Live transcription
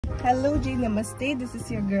Hello Ji, Namaste. This is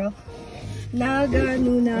your girl Naga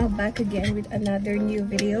Nuna back again with another new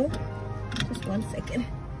video. Just 1 second.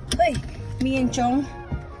 Hey, me and Chong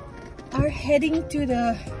are heading to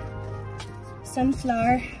the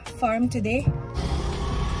sunflower farm today.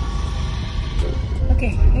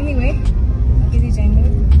 Okay, anyway,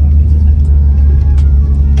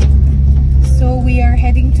 so we are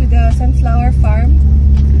heading to the sunflower farm.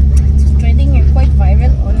 It's trending and quite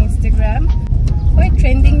viral on Instagram. Quite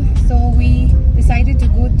trending, so we decided to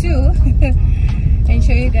go too and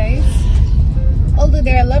show you guys. Although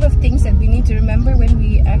there are a lot of things that we need to remember when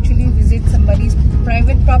we actually visit somebody's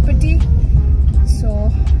private property,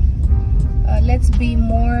 so let's be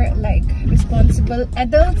more like responsible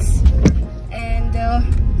adults, and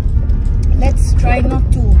let's try not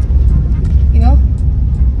to, you know,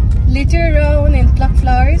 litter around and pluck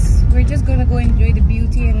flowers. We're just gonna go enjoy the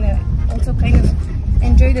beauty and also kind of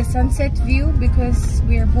enjoy the sunset view because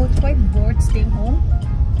we are both quite bored staying home.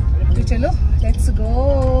 So chalo, let's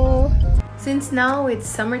go. Since now it's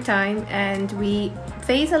summertime and we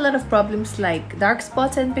face a lot of problems like dark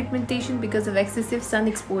spots and pigmentation because of excessive sun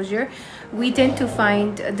exposure, we tend to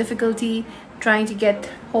find difficulty trying to get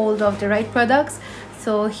hold of the right products.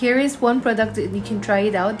 So here is one product that you can try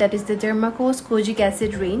it out, that is the Dimapur kojic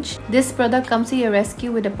acid range. This product comes to your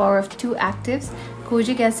rescue with the power of 2 actives: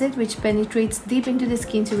 kojic acid, which penetrates deep into the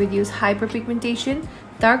skin to reduce hyperpigmentation,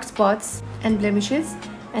 dark spots and blemishes,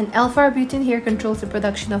 and alpha-arbutin here controls the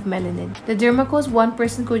production of melanin. The Dimapur's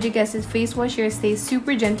 1% kojic acid face wash here stays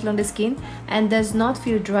super gentle on the skin and does not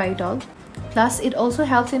feel dry at all. Plus, it also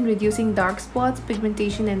helps in reducing dark spots,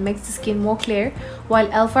 pigmentation, and makes the skin more clear,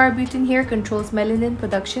 while alpha-arbutin here controls melanin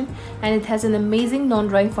production, and it has an amazing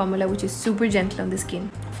non-drying formula which is super gentle on the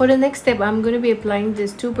skin. For the next step, I'm going to be applying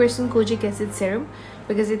this 2% kojic acid serum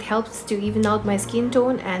because it helps to even out my skin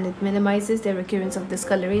tone and it minimizes the recurrence of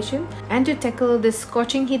discoloration. And to tackle this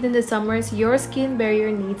scorching heat in the summers, your skin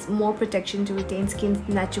barrier needs more protection to retain skin's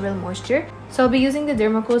natural moisture. So I'll be using the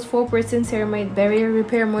Dimapur's 4% Ceramide Barrier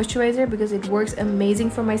Repair Moisturizer because it works amazing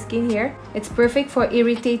for my skin here. It's perfect for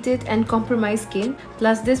irritated and compromised skin.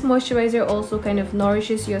 Plus, this moisturizer also kind of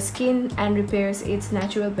nourishes your skin and repairs its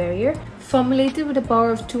natural barrier. Formulated with the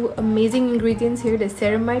power of 2 amazing ingredients here, the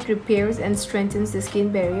ceramide repairs and strengthens the skin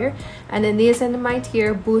barrier, and the niacinamide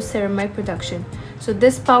here boosts ceramide production. So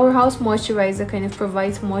this powerhouse moisturizer kind of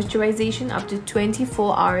provides moisturization up to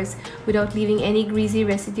 24 hours without leaving any greasy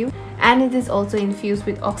residue, and it is also infused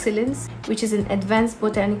with oxalins, which is an advanced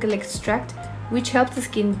botanical extract which helps the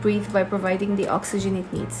skin breathe by providing the oxygen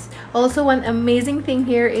it needs. Also, one amazing thing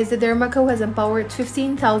here is that Dimapur has empowered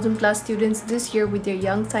 15,000 plus students this year with their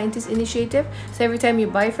Young Scientist initiative. So every time you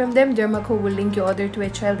buy from them, Dimapur will link your order to a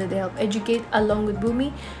child that they help educate along with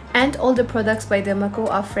Bhumi. And all the products by Dimapur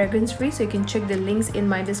are fragrance free, so you can check the links in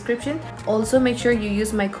my description. Also, make sure you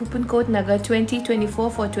use my coupon code NAGA2024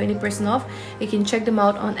 for 20% off. You can check them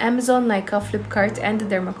out on Amazon, Nykaa, Flipkart and the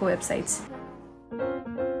Dimapur websites.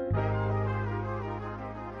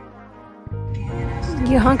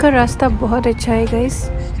 यहाँ का रास्ता बहुत अच्छा है guys.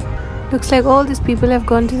 Looks like all these people have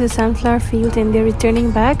gone to the sunflower field and they're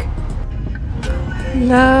returning back.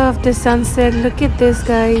 Love the sunset. Look at this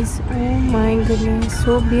guys. Oh my goodness,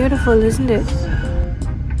 so beautiful, isn't it?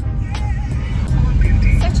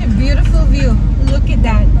 Such a beautiful view. Look at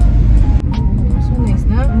that. So nice,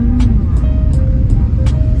 no?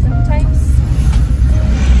 Sometimes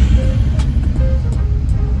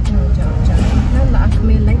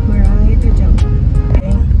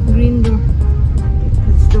green door.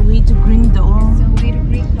 It's the way to green door. It's the way to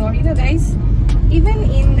green door. You know guys, even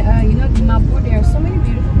in you know, Dimapur, there are so many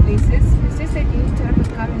beautiful places. It's just that you need to have a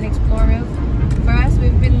car and explore it. For us,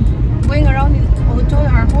 we've been going around in auto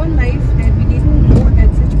our whole life that we didn't know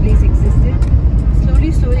that such place existed.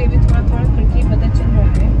 Slowly अभी थोड़ा करके पता चल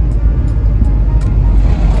रहा है.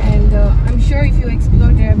 And I'm sure if you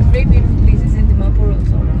explore, there are very beautiful places in Dimapur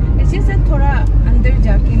also. It's just that थोड़ा अंदर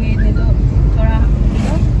जाके है, नहीं तो थोड़ा you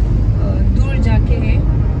know दूर जाके है.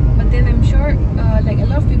 But then I'm sure like a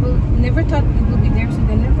lot of people never thought it would be there, so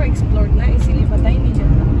they never explored ना, इसीलिए पता ही नहीं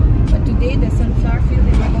चलता. But today the sunflower field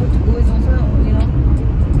that we're about to go is also, you know,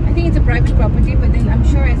 I think it's a private property, but then I'm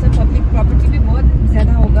sure as a public property भी बहुत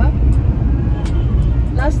ज़्यादा होगा.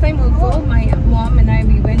 Last time also, my mom and I,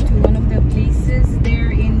 we went to one of the places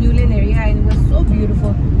there in Newland area and it was so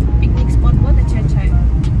beautiful. Picnic spot, बहुत अच्छा है.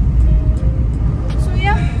 So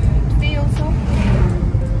yeah, today also.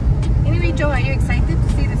 Anyway, Joe, are you excited to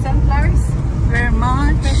see the sunflowers? Very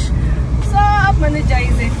much. So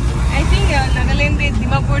energized. I think Nagaland,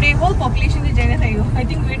 Dimapur, the whole population is joining us. I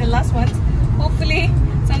think we're the last ones. Hopefully,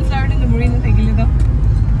 sunflower in the marine is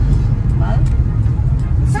well.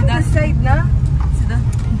 side na.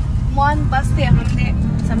 One bus there.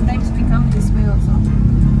 Sometimes we come this way also.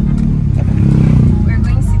 We're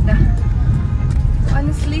going Sita.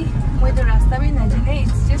 Honestly, with the rasta mein najane,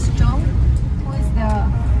 it's just Chong who is the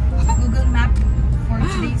Google map for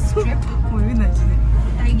today's trip.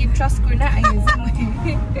 I give trust Kurna, I use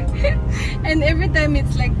and every time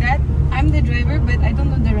it's like that. I'm the driver, but I don't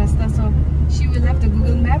know the rasta, so she will have the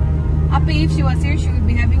Google map. Ape, if she was here, she would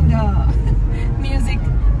be having the music,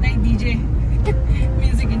 like DJ.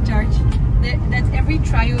 Music in charge. That's every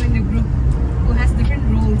trio in the group who has different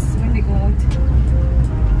roles when they go out.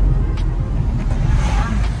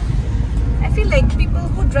 I feel like people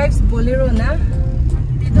who drives Bolero na,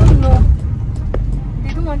 they don't know.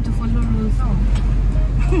 They don't want to follow rules. Oh.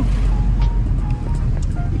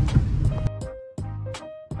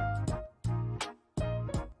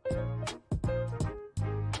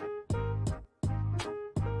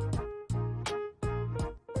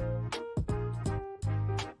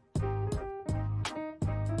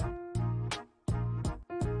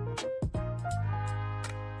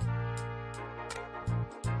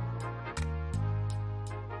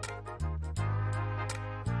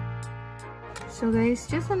 So guys,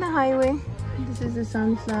 just on the highway, this is the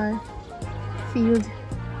sunflower field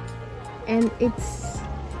and it's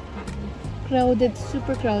crowded,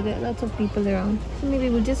 super crowded, lots of people around. So maybe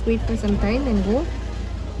we'll just wait for some time and go,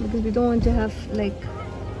 because we don't want to have like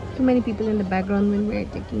too many people in the background when we're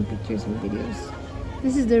taking pictures and videos.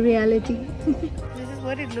 This is the reality. This is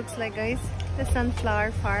what it looks like, guys, the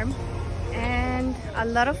sunflower farm, and a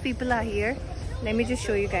lot of people are here. Let me just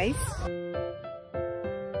show you guys.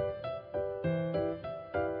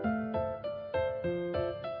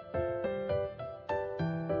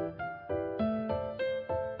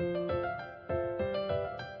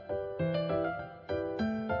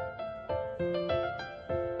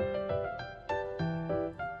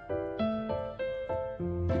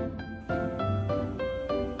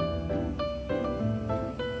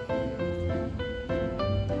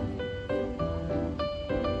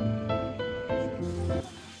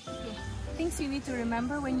 You need to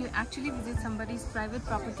remember when you actually visit somebody's private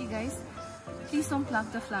property, guys, please don't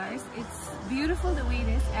pluck the flowers. It's beautiful the way it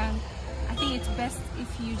is, and I think it's best if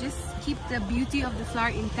you just keep the beauty of the flower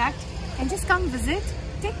intact and just come visit,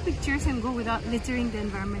 take pictures and go without littering the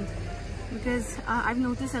environment. Because I've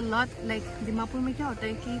noticed a lot, like Dimapur mein kya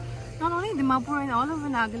hota hai ki not only Dimapur and all over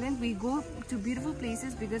Nagaland, we go to beautiful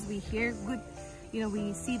places because we hear good, you know,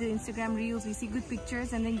 we see the Instagram reels, we see good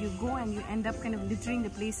pictures, and then you go and you end up kind of littering the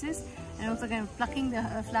places and also kind of plucking the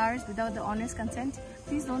flowers without the owner's consent.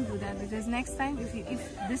 Please don't do that, because next time if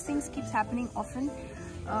this things keeps happening often,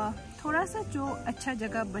 thoda sa jo acha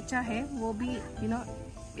jagah bacha hai wo bhi, you know,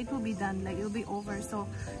 it will be done, like it will be over. So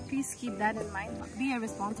please keep that in mind. Be a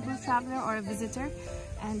responsible traveler or a visitor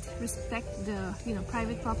and respect the, you know,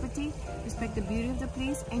 private property, respect the beauty of the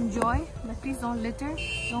place, enjoy, but please don't litter,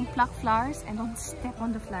 don't pluck flowers, and don't step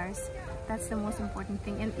on the flowers. That's the most important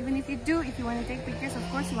thing. And even if you do, if you want to take pictures, of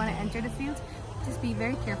course you want to enter the field, just be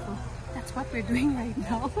very careful. That's what we're doing right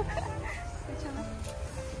now. I'll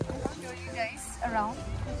show you guys around.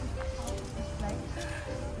 It's like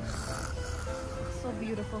so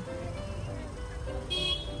beautiful.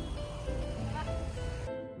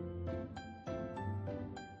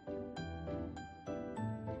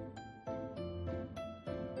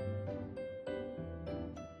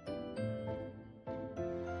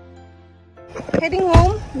 Heading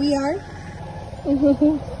home, we are.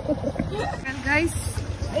 And guys,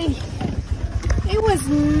 it was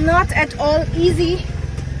not at all easy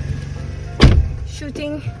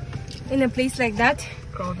shooting in a place like that.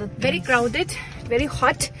 Very crowded, very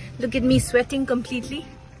hot. Look at me sweating completely.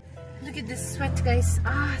 Look at this sweat, guys.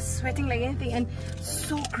 Sweating like anything, and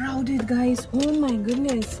so crowded, guys. Oh my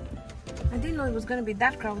goodness, I didn't know it was gonna be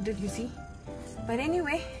that crowded, you see. But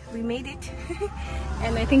anyway, we made it.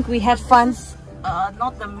 And I think we had fun.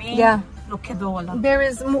 Not the main. Yeah. There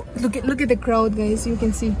is more. Look at the crowd, guys. You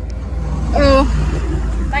can see.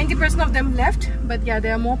 90% of them left, but yeah,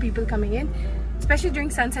 there are more people coming in, especially during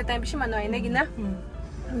sunset time.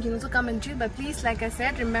 You can also come and chill, but please, like I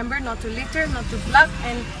said, remember not to litter, not to pluck,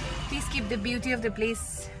 and please keep the beauty of the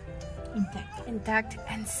place intact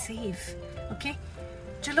and safe. Okay,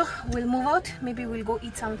 chalo, we'll move out. Maybe we'll go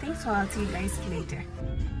eat something. So I'll see you guys later.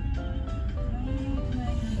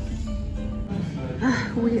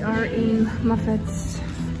 We are in Muffet's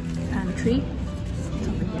pantry. It's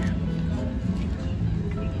over here.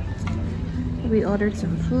 We ordered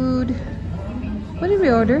some food. What did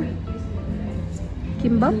we order?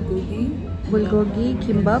 Kimbap, bulgogi,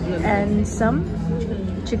 kimbap, and some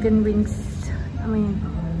chicken wings. I mean,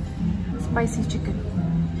 spicy chicken.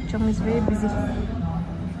 Chong is very busy.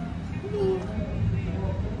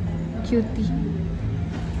 Cutie.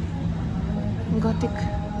 Gothic.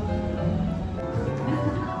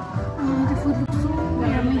 Oh, the food looks so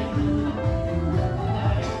yummy.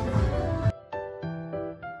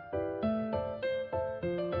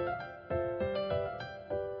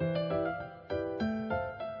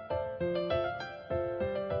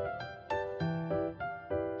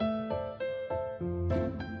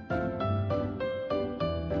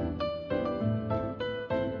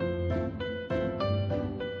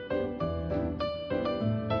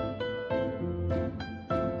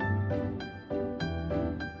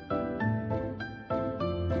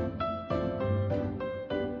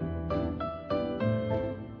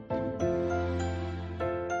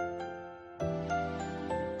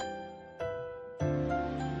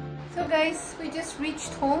 So guys, we just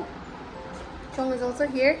reached home. Chong is also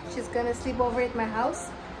here. She's gonna sleep over at my house.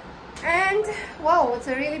 And wow, it's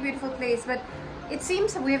a really beautiful place. But it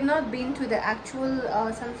seems we have not been to the actual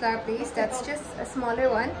sunflower place. That's just a smaller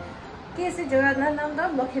one.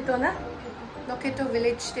 Loketo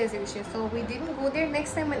village. So we didn't go there.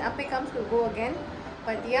 Next time when Ape comes, we'll go again.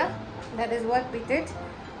 But yeah, that is what we did.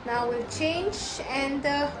 Now we'll change. And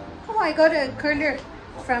oh, I got a curler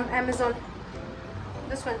from Amazon.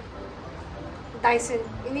 This one. Dyson.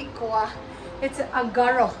 It's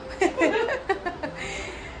Agaro.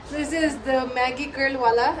 This is the Maggie Curl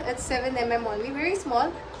Wala. It's 7mm only. Very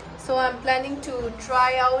small. So I'm planning to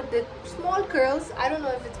try out the small curls. I don't know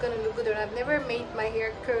if it's gonna look good or not. I've never made my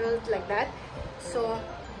hair curled like that. So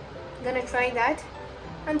I'm gonna try that.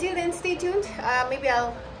 Until then, stay tuned. Maybe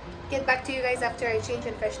I'll get back to you guys after I change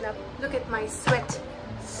and freshen up. Look at my sweat.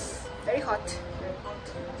 Very hot.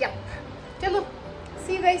 Yep. Chalo.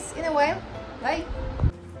 See you guys in a while. Bye.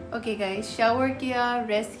 Okay guys, shower kiya,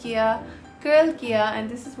 rest kiya, curl kiya, and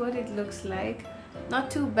this is what it looks like.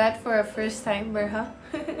 Not too bad for a first timer, huh?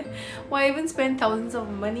 Why even spend thousands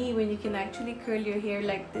of money when you can actually curl your hair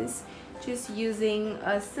like this just using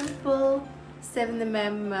a simple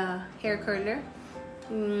 7mm hair curler.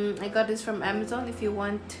 I got this from Amazon. If you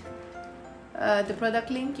want the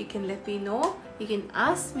product link, you can let me know. You can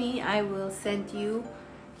ask me, I will send you.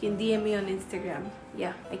 You can DM me on Instagram.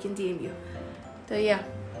 Yeah, I can DM you. So yeah,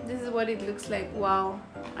 this is what it looks like. Wow,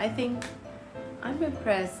 I think I'm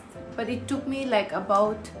impressed. But it took me like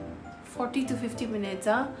about 40 to 50 minutes.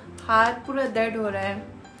 Haath pura dard ho raha hai.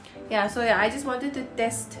 Yeah, so yeah, I just wanted to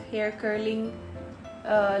test hair curling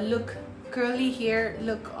look, curly hair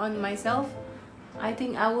look on myself. I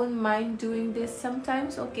think I wouldn't mind doing this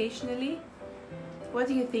sometimes, occasionally. What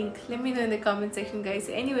do you think? Let me know in the comment section, guys.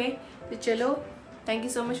 Anyway, so chalo, thank you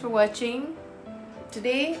so much for watching.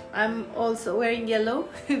 Today I'm also wearing yellow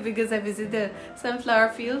because I visited the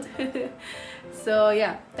sunflower field. So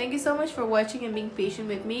yeah, thank you so much for watching and being patient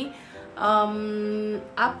with me.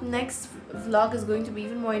 Up next vlog is going to be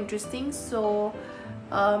even more interesting, so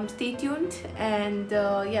stay tuned. And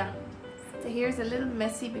yeah, the hair is a little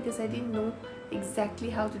messy because I didn't know exactly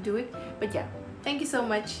how to do it, but yeah, thank you so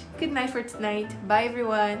much. Good night for tonight. Bye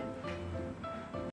everyone.